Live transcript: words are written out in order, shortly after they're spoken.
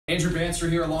Andrew Banster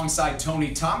here alongside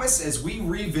Tony Thomas as we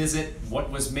revisit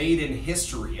what was made in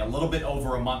history a little bit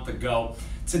over a month ago.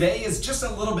 Today is just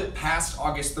a little bit past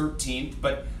August 13th,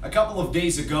 but a couple of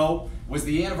days ago was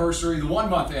the anniversary, the 1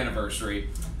 month anniversary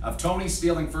of Tony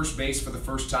stealing first base for the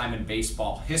first time in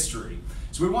baseball history.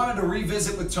 So we wanted to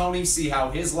revisit with Tony, see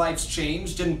how his life's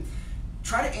changed, and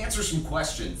try to answer some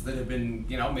questions that have been,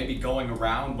 maybe going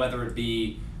around, whether it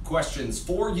be questions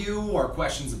for you or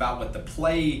questions about what the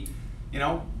play,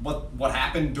 what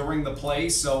happened during the play.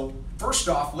 So first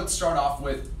off, let's start off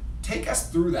with, take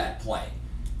us through that play.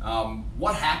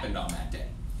 What happened on that day?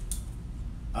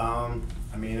 I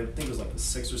think it was like the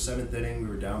 6th or 7th inning. We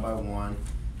were down by 1.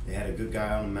 They had a good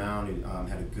guy on the mound.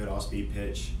 He had a good off-speed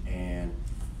pitch, and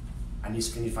I need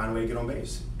to find a way to get on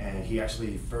base. And he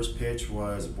actually, first pitch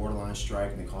was a borderline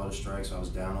strike, and they called it a strike, so I was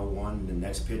down 0-1. The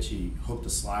next pitch, he hooked a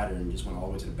slider and just went all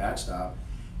the way to the backstop.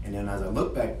 And then as I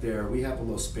look back there, we have a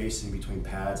little spacing between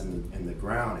pads and the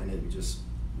ground, and it just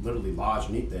literally lodged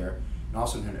underneath there. And all of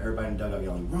a sudden, everybody in the dugout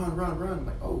yelling, "Run, run, run!" I'm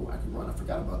like, "Oh, I can run! I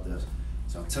forgot about this."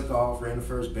 So I took off, ran to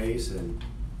first base, and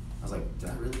I was like, "Did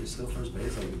I really steal first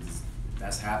base? Like,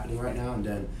 that's happening right now?"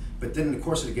 But then in the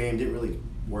course of the game, didn't really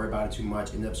worry about it too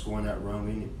much. Ended up scoring that run.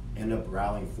 We ended up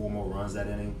rallying 4 more runs that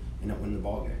inning. Ended up winning the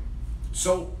ball game.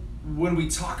 So when we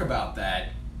talk about that,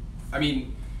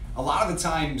 a lot of the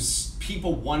times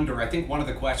people wonder, I think one of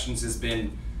the questions has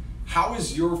been, how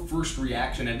is your first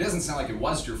reaction? And it doesn't sound like it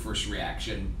was your first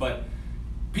reaction, but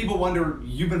people wonder,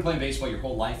 you've been playing baseball your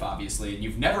whole life, obviously, and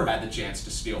you've never had the chance to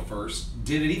steal first.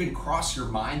 Did it even cross your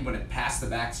mind when it passed the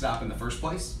backstop in the first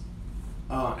place?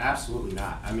 Absolutely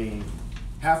not.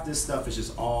 Half this stuff is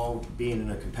just all being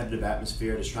in a competitive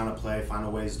atmosphere, just trying to play,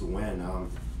 find ways to win.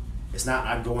 It's not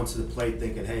I go into the plate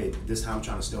thinking, hey, this is how I'm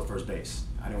trying to steal first base.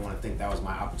 I didn't want to think that was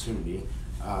my opportunity.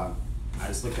 I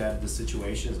just looked at the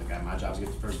situation as like, my job is to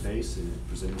get to first base, and it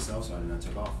presented itself, so I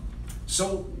took off.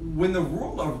 So when the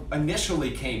rule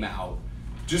initially came out,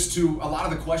 a lot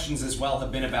of the questions as well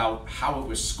have been about how it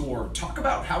was scored. Talk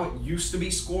about how it used to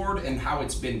be scored and how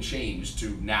it's been changed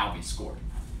to now be scored.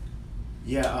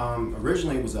 Yeah,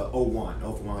 originally it was a 0-1,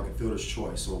 0 for 1, like a fielder's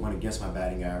choice, so it went against my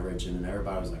batting average, and then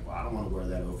everybody was like, well, I don't want to wear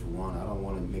that 0 for 1, I don't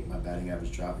want to make my batting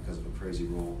average drop because of a crazy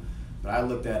rule. But I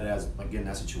looked at it as, again,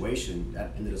 that situation,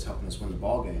 that ended up helping us win the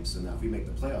ball game. So now if we make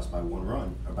the playoffs by 1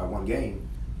 run, or by 1 game,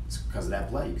 it's because of that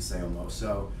play, you could say almost.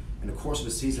 So in the course of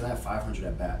the season, I have 500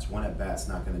 at-bats. 1 at-bat's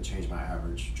not going to change my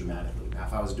average dramatically. Now,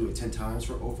 if I was to do it 10 times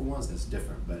for 0 for 1s, that's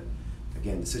different. But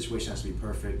again, the situation has to be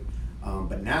perfect.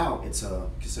 But now it's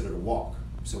considered a walk.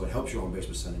 So it helps your on-base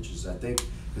percentages, I think,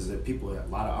 because a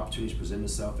lot of opportunities present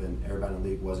themselves, and everybody in the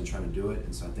league wasn't trying to do it.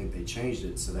 And so I think they changed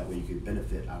it so that way you could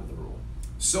benefit out of the rule.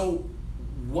 So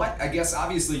I guess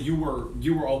obviously you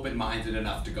were open-minded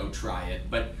enough to go try it,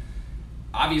 but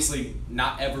obviously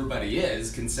not everybody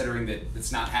is, considering that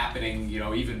it's not happening,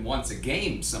 even once a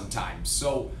game sometimes.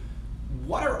 So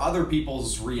what are other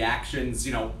people's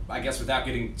reactions, I guess without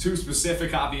getting too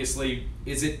specific, obviously,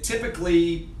 is it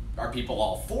typically, are people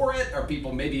all for it? Are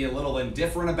people maybe a little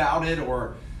indifferent about it?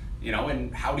 Or,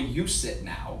 and how do you sit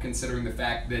now, considering the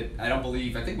fact that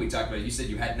I think we talked about it, you said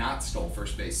you had not stole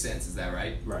first base since, is that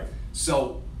right? Right.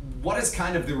 So what is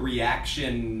kind of the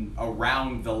reaction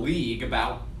around the league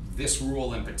about this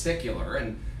rule in particular?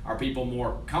 And are people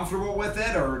more comfortable with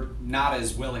it or not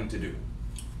as willing to do it?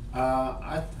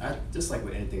 I just like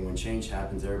with anything, when change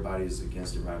happens, everybody's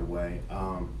against it right away.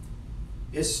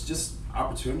 It's just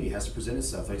opportunity has to present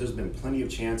itself. Like, there's been plenty of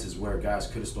chances where guys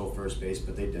could have stole first base,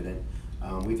 but they didn't.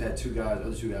 We've had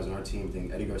other two guys on our team. I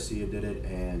think Eddie Garcia did it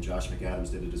and Josh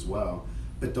McAdams did it as well.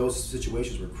 But those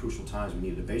situations were crucial times we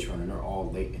needed a base runner, and they're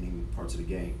all late inning parts of the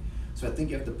game. So I think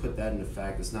you have to put that into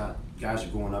fact. It's not guys are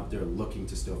going up there looking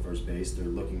to steal first base. They're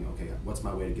looking, okay, what's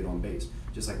my way to get on base?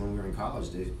 Just like when we were in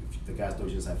college, if the guys throw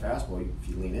you just that fastball, if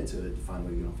you lean into it, you find a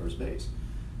way to get on first base.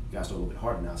 Guys throw a little bit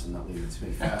harder now, so I'm not leaning into too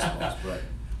many fastballs.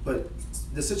 But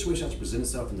the situation has to present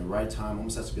itself in the right time.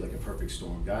 Almost has to be like a perfect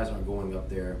storm. Guys aren't going up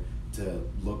there to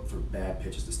look for bad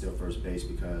pitches to steal first base,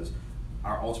 because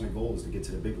our ultimate goal is to get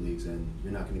to the big leagues, and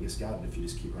you're not going to get scouted if you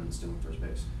just keep running and stealing first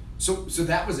base. So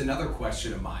that was another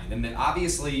question of mine. And then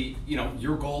obviously,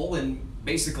 your goal, and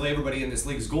basically everybody in this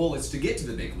league's goal, is to get to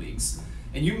the big leagues.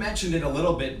 And you mentioned it a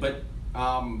little bit, but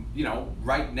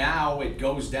right now it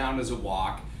goes down as a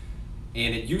walk,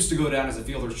 and it used to go down as a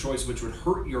fielder's choice, which would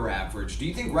hurt your average. Do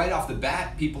you think right off the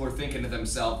bat people are thinking to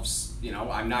themselves,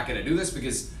 I'm not going to do this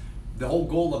because the whole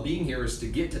goal of being here is to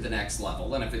get to the next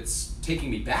level, and if it's taking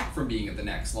me back from being at the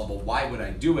next level, why would I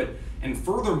do it? And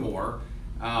furthermore,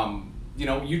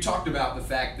 you talked about the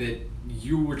fact that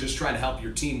you were just trying to help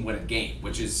your team win a game,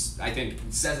 which is, I think,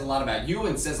 says a lot about you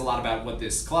and says a lot about what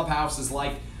this clubhouse is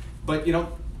like. But, you know,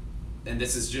 and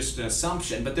this is just an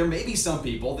assumption, but there may be some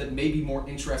people that may be more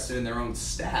interested in their own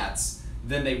stats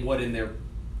than they would in their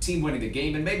team winning the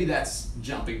game, and maybe that's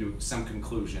jumping to some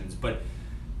conclusions, but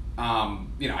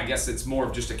you know, I guess it's more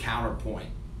of just a counterpoint.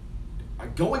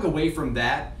 Going away from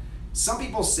that, some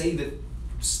people say that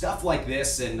stuff like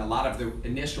this and a lot of the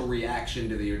initial reaction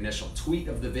to the initial tweet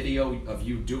of the video of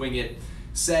you doing it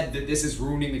said that this is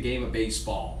ruining the game of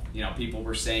baseball. You know, people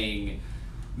were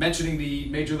mentioning the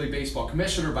Major League Baseball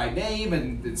commissioner by name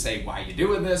and say, why are you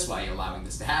doing this? Why are you allowing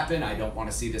this to happen? I don't want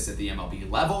to see this at the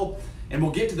MLB level. And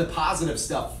we'll get to the positive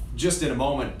stuff just in a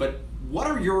moment, but what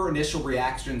are your initial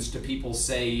reactions to people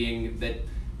saying that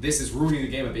this is ruining the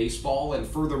game of baseball? And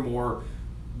furthermore,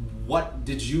 what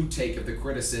did you take of the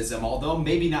criticism? Although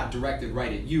maybe not directed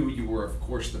right at you, you were of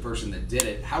course the person that did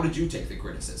it. How did you take the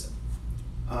criticism?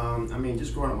 I mean,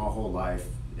 just growing up my whole life,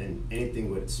 and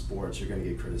anything with sports, you're going to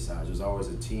get criticized. There's always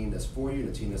a team that's for you and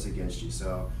a team that's against you.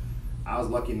 So I was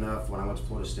lucky enough when I went to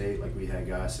Florida State, like we had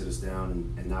guys sit us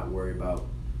down and not worry about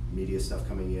media stuff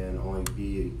coming in,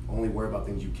 only worry about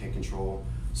things you can't control.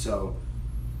 So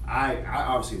I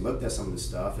obviously looked at some of this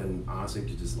stuff and honestly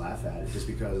could just laugh at it, just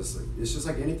because it's just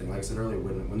like anything. Like I said earlier,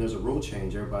 when there's a rule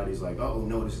change, everybody's like, oh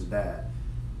no, this is bad.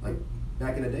 Like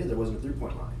back in the day, there wasn't a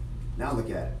three-point line. Now look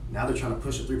at it. Now they're trying to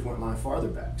push the three-point line farther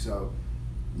back. So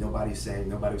nobody was saying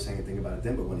anything about it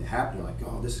then, but when it happened, you're like,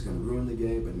 oh, this is going to ruin the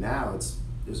game. But now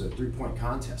there's a three-point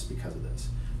contest because of this.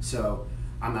 So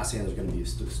I'm not saying there's going to be a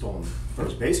stolen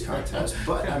first base contest,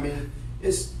 but I mean,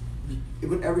 it's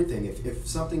with everything. If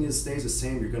something stays the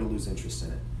same, you're going to lose interest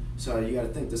in it. So you got to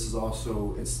think this is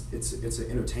also it's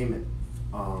an entertainment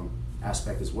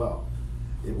aspect as well.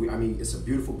 I mean, it's a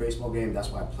beautiful baseball game. That's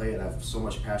why I play it. I have so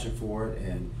much passion for it,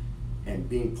 and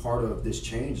being part of this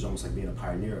change is almost like being a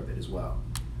pioneer of it as well.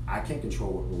 I can't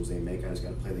control what rules they make. I just got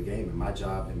to play the game, and my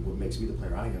job and what makes me the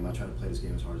player I am, I try to play this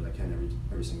game as hard as I can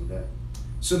every single day.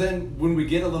 So then when we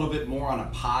get a little bit more on a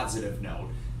positive note,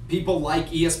 people like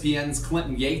ESPN's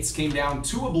Clinton Yates came down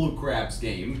to a Blue Crabs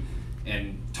game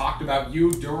and talked about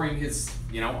you during his,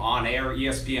 on-air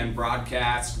ESPN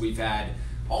broadcast. We've had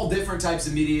all different types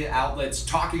of media outlets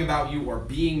talking about you or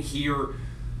being here.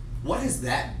 What has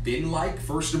that been like,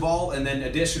 first of all? And then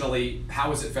additionally, how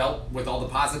has it felt with all the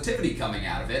positivity coming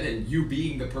out of it and you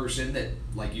being the person that,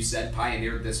 like you said,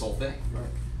 pioneered this whole thing? Right.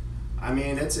 I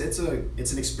mean, it's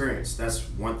an experience. That's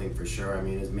one thing for sure. I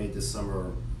mean, it's made this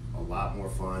summer a lot more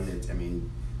fun.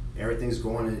 Everything's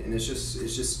going, and it's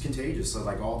just contagious. So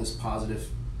like all this positive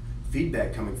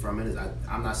feedback coming from it is,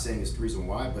 I'm not saying it's the reason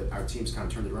why, but our team's kind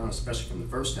of turned it around, especially from the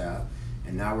first half.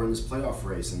 And now we're in this playoff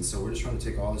race, and so we're just trying to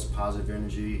take all this positive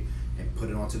energy and put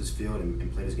it onto this field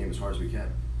and play this game as hard as we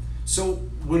can. So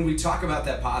when we talk about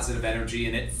that positive energy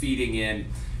and it feeding in,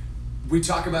 we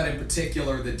talk about in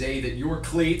particular the day that your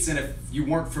cleats, and if you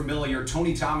weren't familiar,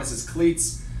 Tony Thomas's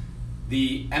cleats,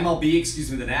 the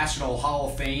the National Hall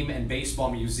of Fame and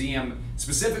Baseball Museum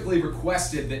specifically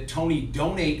requested that Tony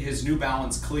donate his New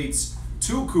Balance cleats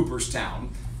to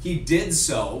Cooperstown. He did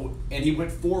so, and he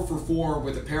went 4 for 4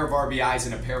 with a pair of RBIs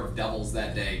and a pair of doubles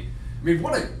that day. I mean,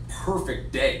 what a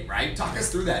perfect day, right? Talk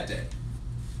us through that day.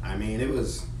 I mean, it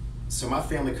was, so my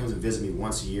family comes and visit me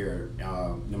once a year,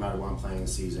 no matter what I'm playing the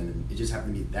season, and it just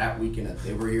happened to be that weekend that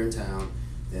they were here in town.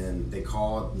 Then they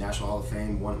called National Hall of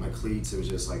Fame, wanted my cleats. It was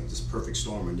just like this perfect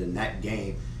storm, and then that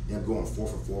game, they ended up going 4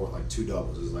 for 4 with like 2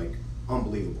 doubles. It was like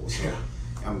unbelievable. So. Yeah.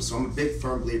 So I'm a big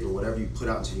firm believer whatever you put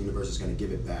out into the universe is going to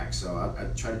give it back. So I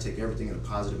try to take everything in a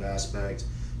positive aspect,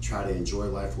 try to enjoy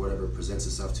life, whatever presents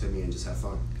itself to me, and just have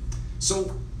fun.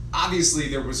 So obviously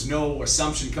there was no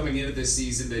assumption coming into this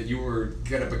season that you were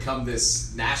going to become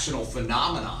this national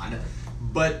phenomenon,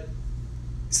 but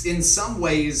in some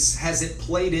ways has it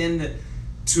played in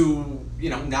to,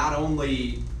 not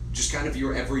only just kind of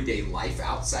your everyday life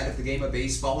outside of the game of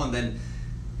baseball, and then,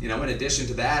 in addition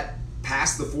to that,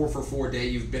 past the 4 for 4 day,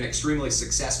 you've been extremely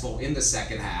successful in the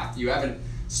second half. You haven't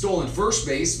stolen first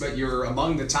base, but you're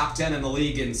among the top 10 in the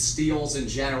league in steals in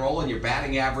general, and your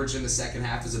batting average in the second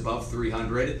half is above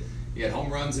 300. You had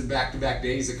home runs in back-to-back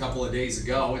days a couple of days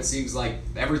ago. It seems like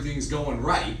everything's going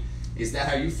right. Is that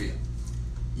how you feel?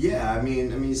 Yeah, I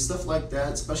mean stuff like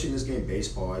that, especially in this game,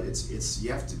 baseball. It's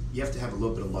you have to have a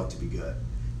little bit of luck to be good,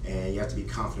 and you have to be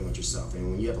confident with yourself.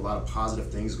 And when you have a lot of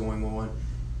positive things going on,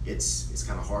 it's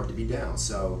kind of hard to be down.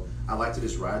 So I like to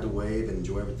just ride the wave and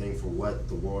enjoy everything for what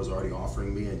the world is already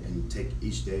offering me, and take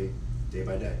each day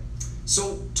by day.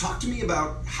 So talk to me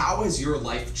about how has your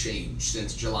life changed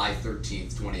since July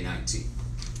 13th, 2019?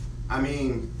 I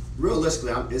mean,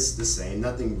 Realistically, it's the same.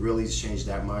 Nothing really has changed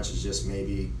that much. It's just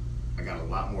maybe I got a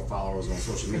lot more followers on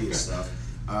social media stuff.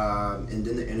 And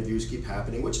then the interviews keep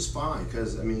happening, which is fine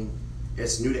because, I mean,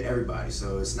 it's new to everybody.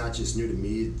 So it's not just new to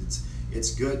me.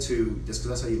 It's good to, just because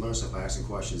that's how you learn stuff by asking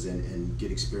questions and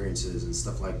get experiences and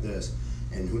stuff like this.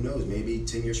 And who knows, maybe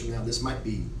 10 years from now, this might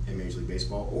be in Major League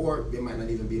Baseball, or it might not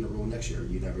even be in the rule next year.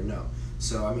 You never know.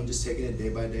 So, I mean, just taking it day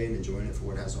by day and enjoying it for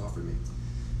what it has to offer me.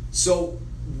 So,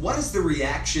 what has the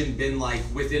reaction been like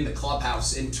within the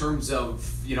clubhouse in terms of,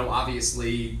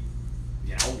 obviously,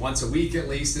 once a week at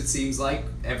least, it seems like,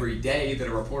 every day that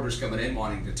a reporter's coming in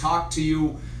wanting to talk to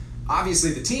you.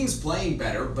 Obviously, the team's playing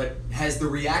better, but has the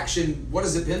reaction, what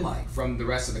has it been like from the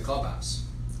rest of the clubhouse?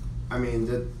 I mean,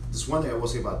 there's one thing I will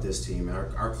say about this team.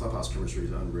 Our clubhouse chemistry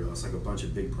is unreal. It's like a bunch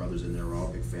of big brothers in there. We're all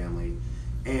a big family.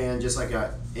 And just like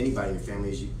anybody in your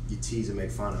family, you tease and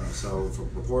make fun of. So if a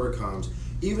reporter comes,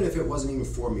 even if it wasn't even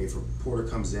for me, if a reporter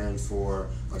comes in for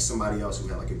like somebody else who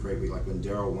had like a great week, like when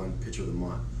Daryl won Pitcher of the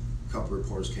Month, a couple of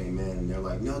reporters came in and they're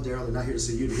like, "No, Daryl, they're not here to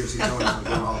see you. They're here to see Tony from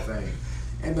the Hall of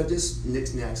Fame." But just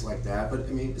knicks-knacks like that. But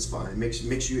I mean, it's fun. It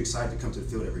makes you excited to come to the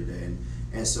field every day.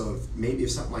 And so maybe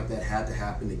if something like that had to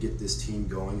happen to get this team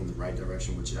going in the right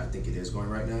direction, which I think it is going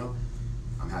right now,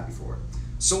 I'm happy for it.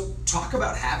 So talk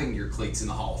about having your cleats in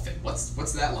the Hall of Fame. What's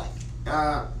that like?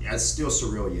 It's still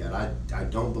surreal yet. I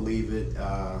don't believe it.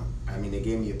 I mean, they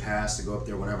gave me a pass to go up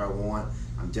there whenever I want.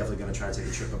 I'm definitely going to try to take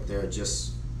a trip up there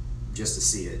just to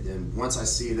see it. And once I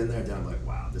see it in there, then I'm like,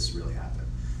 wow, this really happened.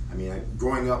 I mean,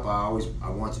 growing up, I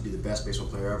wanted to be the best baseball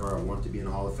player ever. I wanted to be in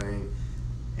the Hall of Fame.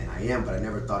 And I am, but I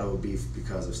never thought it would be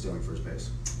because of stealing first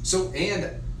base. So, and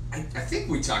I think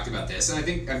we talked about this,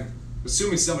 and I'm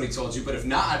assuming somebody told you, but if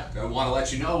not, I want to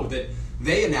let you know that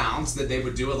they announced that they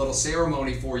would do a little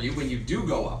ceremony for you when you do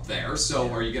go up there. So,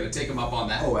 yeah. Are you going to take them up on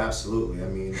that? Oh, absolutely. I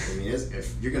mean,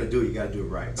 if you're going to do it, you got to do it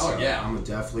right. Oh, so yeah. I'm going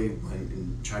to definitely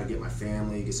and try to get my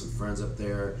family, get some friends up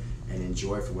there, and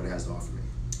enjoy for what it has to offer me.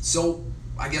 So,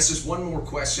 I guess just one more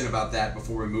question about that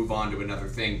before we move on to another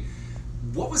thing.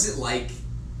 What was it like?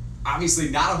 Obviously,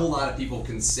 not a whole lot of people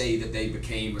can say that they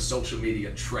became a social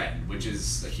media trend, which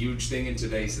is a huge thing in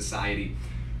today's society.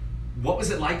 What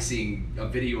was it like seeing a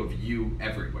video of you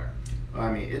everywhere?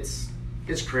 I mean, it's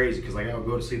crazy because like I would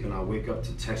go to sleep and I'll wake up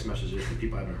to text messages from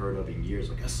people I haven't heard of in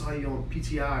years. Like, I saw you on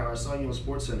PTI or I saw you on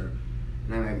SportsCenter.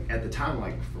 And at the time,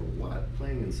 like, for what?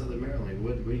 Playing in Southern Maryland?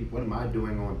 What am I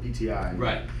doing on PTI? And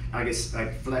right. I guess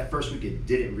like for that first week, it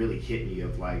didn't really hit me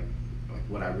of like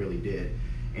what I really did.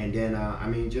 And then, I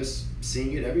mean, just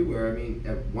seeing it everywhere. I mean,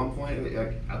 at one point,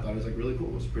 I thought it was like really cool.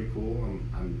 It was pretty cool.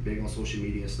 I'm big on social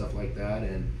media and stuff like that,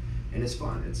 and it's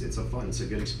fun. It's a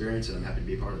good experience, and I'm happy to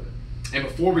be a part of it. And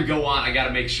before we go on, I got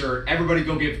to make sure everybody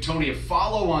go give Tony a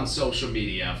follow on social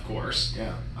media, of course.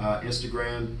 Yeah,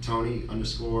 Instagram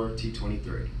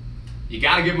Tony_T23. You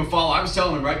got to give him a follow. I was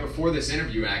telling him right before this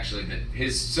interview, actually, that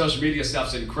his social media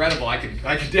stuff's incredible. I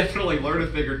could definitely learn a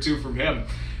thing or two from him.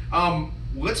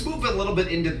 Let's move a little bit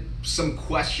into some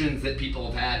questions that people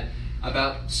have had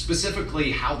about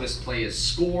specifically how this play is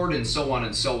scored and so on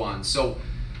and so on. So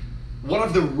one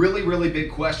of the really, really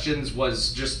big questions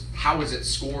was just how is it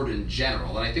scored in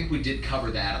general? And I think we did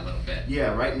cover that a little bit.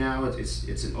 Yeah, right now it's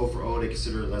an 0 for 0. They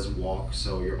consider it as a walk,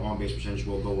 so your on-base percentage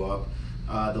will go up.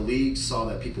 The league saw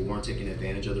that people weren't taking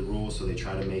advantage of the rules, so they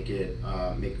try to make it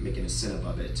make an incentive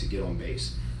of it to get on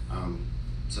base.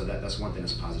 So that's one thing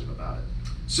that's positive about it.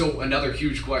 So another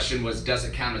huge question was, does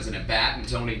it count as an at-bat? And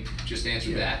Tony just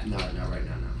answered that. Not right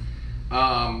now,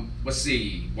 no. Let's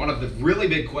see. One of the really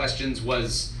big questions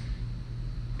was,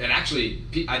 and actually,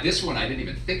 this one I didn't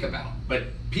even think about, but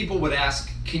people would ask,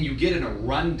 can you get in a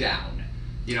rundown?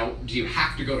 Do you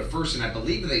have to go to first? And I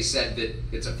believe they said that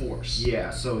it's a force.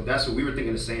 Yeah, so that's what we were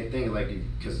thinking the same thing, like,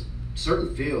 because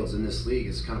certain fields in this league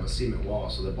is kind of a cement wall,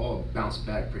 so the ball bounced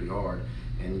back pretty hard.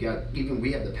 And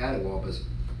we have the padded wall, but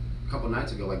a couple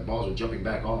nights ago, like, balls are jumping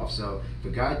back off. So if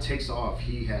a guy takes off,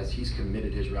 he's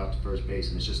committed his route to first base,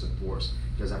 and it's just a force.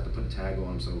 He doesn't have to put a tag on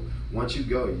him. So once you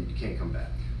go, you can't come back.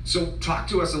 So talk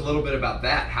to us a little bit about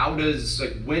that. How does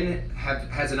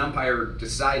has an umpire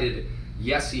decided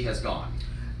yes, he has gone?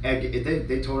 And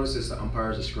they told us it's the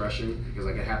umpire's discretion, because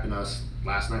like it happened to us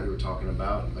last night. We were talking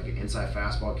about like an inside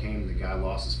fastball came, the guy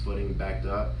lost his footing, backed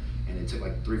up, and it took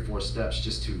like 3-4 steps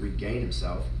just to regain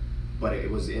himself. But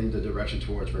it was in the direction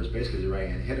towards first base because he's a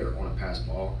right-hand hitter on a pass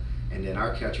ball. And then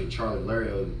our catcher, Charlie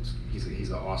Lario, he's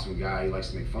an awesome guy. He likes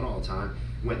to make fun all the time.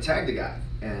 Went and tagged the guy.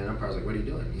 And umpire's like, what are you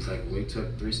doing? He's like, well, he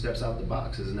took 3 steps out the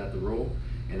box. Isn't that the rule?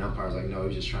 And umpire's like, no,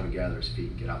 he's just trying to gather his feet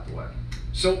and get out the way.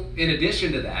 So in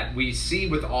addition to that, we see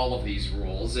with all of these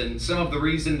rules, and some of the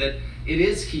reason that it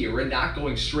is here and not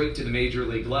going straight to the major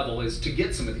league level is to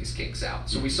get some of these kinks out.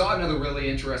 So we saw another really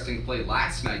interesting play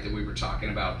last night that we were talking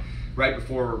about right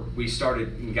before we started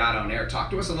and got on air.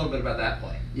 Talk to us a little bit about that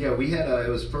play. Yeah, we had it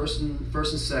was first and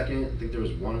second. I think there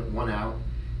was one out,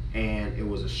 and it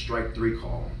was a strike 3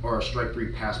 call or a strike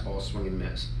 3 pass ball swing and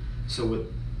miss. So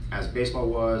as baseball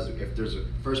was, if there's a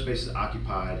first base is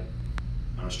occupied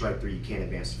on a strike 3, you can't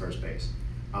advance to first base.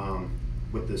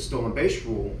 With the stolen base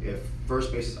rule, if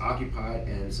first base is occupied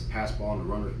and it's a pass ball and the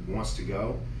runner wants to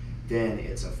go, then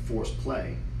it's a forced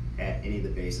play at any of the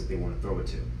base that they want to throw it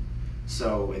to.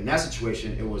 So in that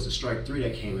situation, it was a strike 3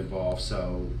 that came involved.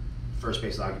 So first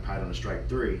base is occupied on a strike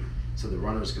 3. So the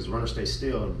runners, because the runner stays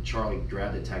still, and Charlie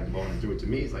grabbed it, tagged the ball, and threw it to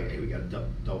me. He's like, hey, we got a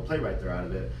double play right there out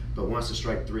of it. But once the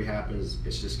strike 3 happens,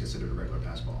 it's just considered a regular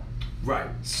pass ball. Right.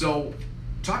 So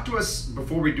talk to us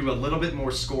before we do a little bit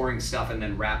more scoring stuff and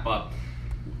then wrap up.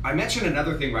 I mentioned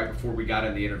another thing right before we got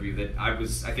in the interview that I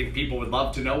think people would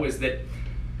love to know is that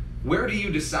where do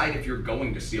you decide if you're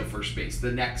going to steal first base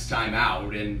the next time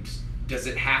out? And does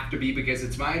it have to be, because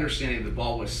it's my understanding the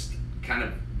ball was kind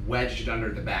of wedged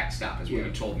under the backstop is what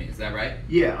you told me. Is that right?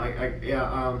 Yeah,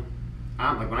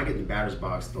 I'm like, when I get in the batter's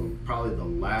box, probably the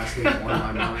last thing on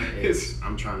my mind is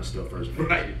I'm trying to steal first base.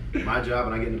 Right. My job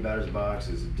when I get in the batter's box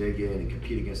is to dig in and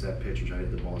compete against that pitcher and try to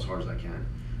hit the ball as hard as I can.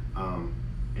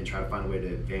 And try to find a way to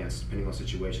advance depending on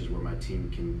situations where my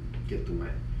team can get the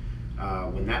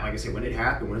win. When that, like I said, when it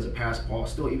happened, when it's a pass ball,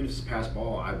 still even if it's a pass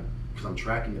ball, because I'm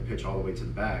tracking the pitch all the way to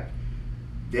the back,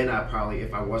 then I probably,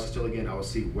 if I was to steal again, I would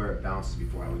see where it bounces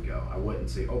before I would go. I wouldn't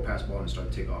say, oh, pass ball, and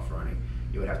start to take off running.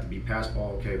 It would have to be pass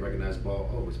ball, okay, recognize the ball,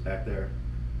 oh, it's back there,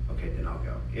 okay, then I'll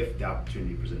go, if the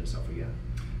opportunity presents itself again.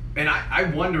 And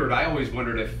I always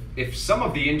wondered if some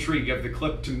of the intrigue of the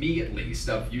clip, to me at least,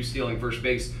 of you stealing first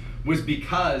base was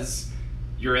because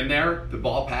you're in there, the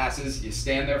ball passes, you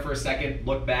stand there for a second,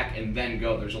 look back, and then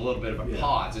go. There's a little bit of a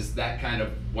pause. Is that kind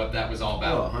of what that was all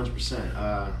about? Oh, 100%.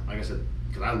 Like I said,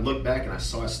 because I looked back and I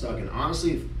saw it stuck. And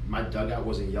honestly, if my dugout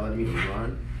wasn't yelling at me to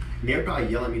run, they were probably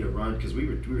yelling at me to run because we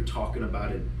were talking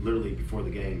about it literally before the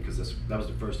game, because that was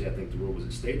the first day I think the rule was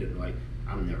instated. Like,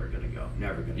 I'm never going to go.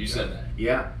 Never going to go. You said that?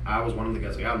 Yeah. I was one of the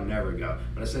guys like, I'll never go.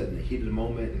 But I said in the heat of the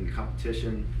moment, in the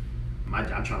competition,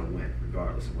 I'm trying to win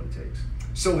regardless of what it takes.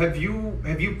 So have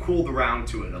you cooled around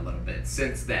to it a little bit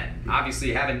since then? Obviously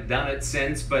you haven't done it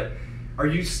since, but are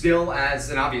you still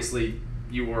and obviously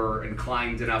you were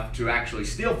inclined enough to actually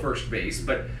steal first base,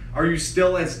 but are you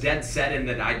still as dead set in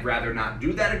that I'd rather not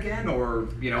do that again, or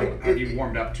have you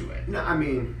warmed up to it? No, I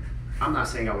mean, I'm not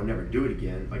saying I would never do it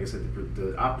again. Like I said,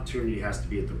 the opportunity has to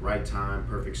be at the right time,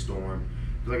 perfect storm.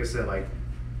 But like I said,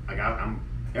 I'm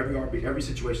every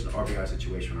situation is an RBI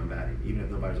situation when I'm batting, even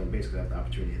if nobody's on base, because I have the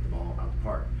opportunity to hit the ball out the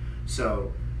park.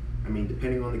 So, I mean,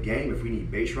 depending on the game, if we need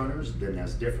base runners, then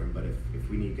that's different. But if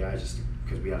we need guys just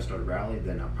because we got to start a rally,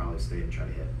 then I'll probably stay and try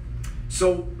to hit.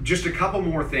 So, just a couple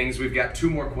more things. We've got 2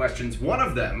 more questions. One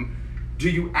of them, do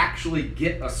you actually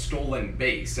get a stolen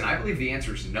base? And I believe the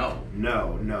answer is no.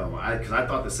 No. Because I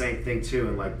thought the same thing too.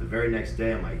 And like the very next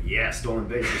day, I'm like, yeah, stolen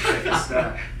base. Check this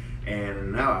stuff.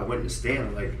 And no, I went to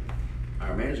stand like.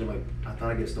 Our manager, like, I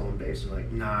thought I'd get stolen base. I'm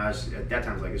like, nah, at that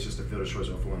time, it's just a fielder's choice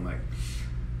or for. I'm like,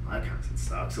 well, that kind of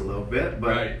sucks a little bit,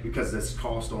 but right. Because it's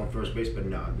called stolen first base, but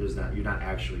no, there's not. You're not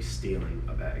actually stealing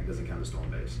a bag. It doesn't count as stolen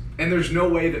base. And there's no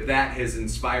way that has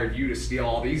inspired you to steal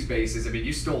all these bases. I mean,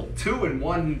 you stole 2 in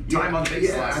one time on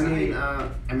base last night.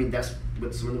 I mean, that's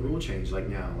what some of the rule change. Like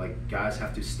now, like guys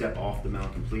have to step off the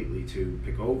mound completely to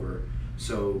pick over.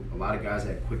 So a lot of guys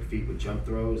that have quick feet with jump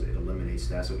throws, it eliminates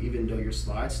that. So even though you're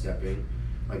slide stepping,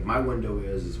 like my window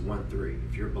is 1-3.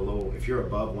 If you're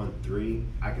above 1-3,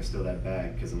 I can steal that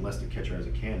bag because unless the catcher has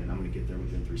a cannon, I'm going to get there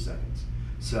within 3 seconds.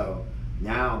 So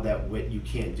now that you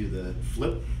can't do the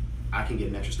flip, I can get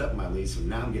an extra step in my lead. So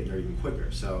now I'm getting there even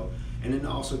quicker. So and then it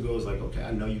also goes like, okay,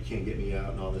 I know you can't get me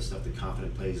out and all this stuff. The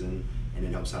confidence plays in, and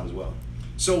it helps out as well.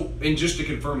 So, and just to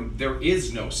confirm, there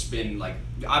is no spin. Like,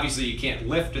 obviously you can't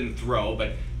lift and throw,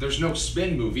 but there's no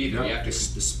spin move either. No, you have to.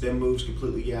 The spin move's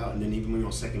completely out, and then even when you're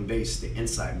on second base, the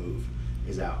inside move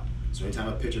is out. So anytime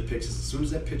a pitcher as soon as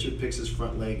that pitcher picks his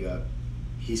front leg up,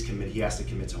 he's committed. He has to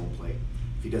commit to home plate.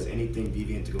 If he does anything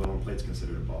deviant to go to home plate, it's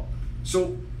considered a ball.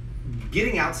 So,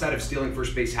 getting outside of stealing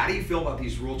first base, how do you feel about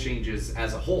these rule changes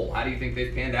as a whole? How do you think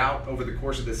they've panned out over the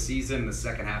course of the season, the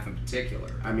second half in particular?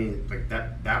 I mean, like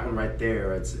that one right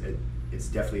there, it's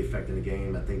definitely affecting the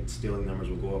game. I think stealing numbers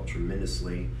will go up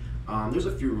tremendously. There's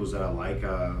a few rules that I like.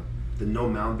 The no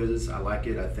mound visits, I like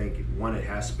it. I think, one, it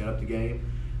has sped up the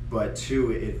game. but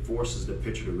two, it forces the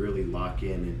pitcher to really lock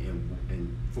in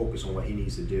and focus on what he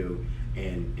needs to do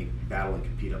and battle and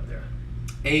compete up there.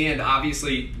 And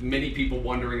obviously, many people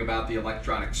wondering about the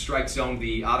electronic strike zone,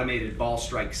 the automated ball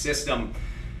strike system.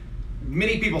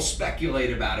 Many people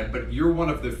speculate about it, but you're one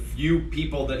of the few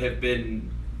people that have been,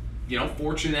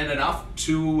 fortunate enough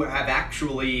to have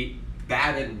actually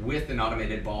batted with an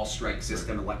automated ball strike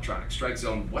system, electronic strike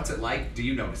zone. What's it like? Do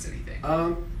you notice anything?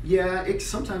 Yeah, it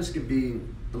sometimes can be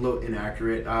a little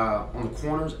inaccurate. On the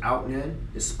corners, out and in,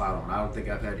 it's spot on. I don't think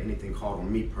I've had anything called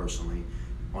on me personally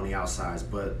on the outsides,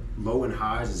 but low and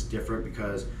highs is different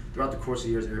because throughout the course of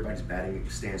years, everybody's batting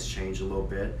stance changed a little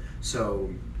bit. So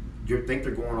you think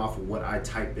they're going off of what I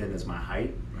type in as my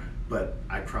height, right, but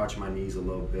I crouch my knees a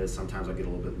little bit. Sometimes I get a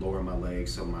little bit lower in my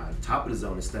legs, so my top of the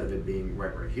zone, instead of it being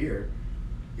right here,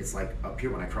 it's like up here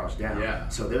when I crouch down. Yeah.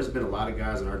 So there's been a lot of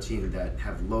guys on our team that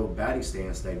have low batting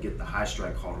stance that get the high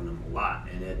strike called on them a lot,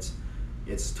 and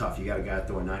it's tough. You got a guy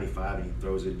throwing 95 and he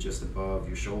throws it just above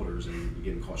your shoulders and you're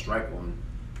getting called strike on.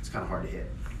 It's kind of hard to hit.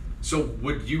 So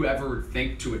would you ever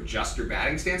think to adjust your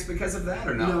batting stance because of that,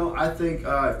 or no? No, I think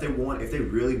if they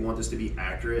really want this to be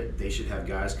accurate, they should have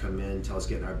guys come in, tell us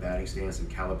get in our batting stance and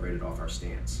calibrate it off our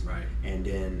stance. Right. And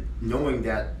then knowing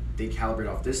that they calibrate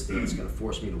off this stance is going to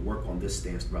force me to work on this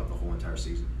stance throughout the whole entire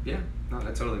season. Yeah, no,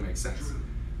 that totally makes sense.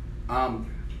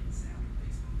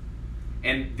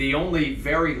 And the only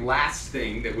very last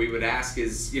thing that we would ask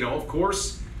is, of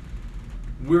course,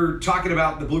 we're talking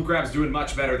about the Blue Crabs doing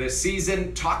much better this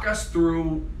season. Talk us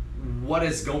through what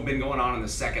has been going on in the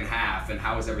second half and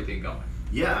how is everything going?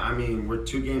 Yeah, I mean, we're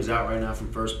 2 games out right now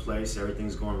from first place.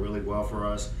 Everything's going really well for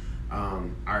us.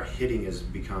 Our hitting has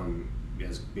become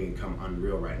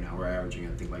unreal right now. We're averaging,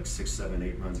 I think, like 6, 7,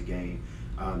 8 runs a game.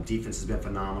 Defense has been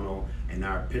phenomenal, and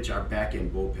our back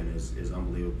end bullpen is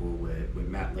unbelievable with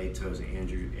Matt Latos and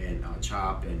Andrew and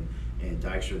Chop and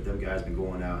Dykstra. Them guys been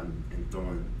going out and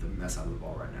throwing the mess out of the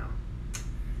ball right now.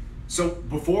 So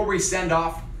before we send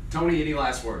off, Tony, any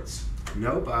last words?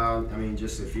 Nope. I mean,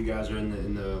 just if you guys are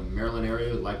in the Maryland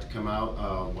area, would like to come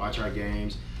out, watch our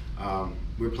games.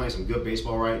 We're playing some good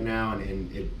baseball right now,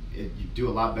 and you do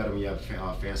a lot better when you have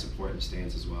fan support in the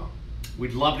stands as well.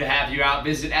 We'd love to have you out.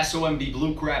 Visit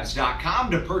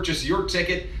SOMBBlueCrabs.com to purchase your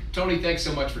ticket. Tony, thanks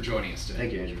so much for joining us today.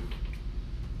 Thank you, Andrew.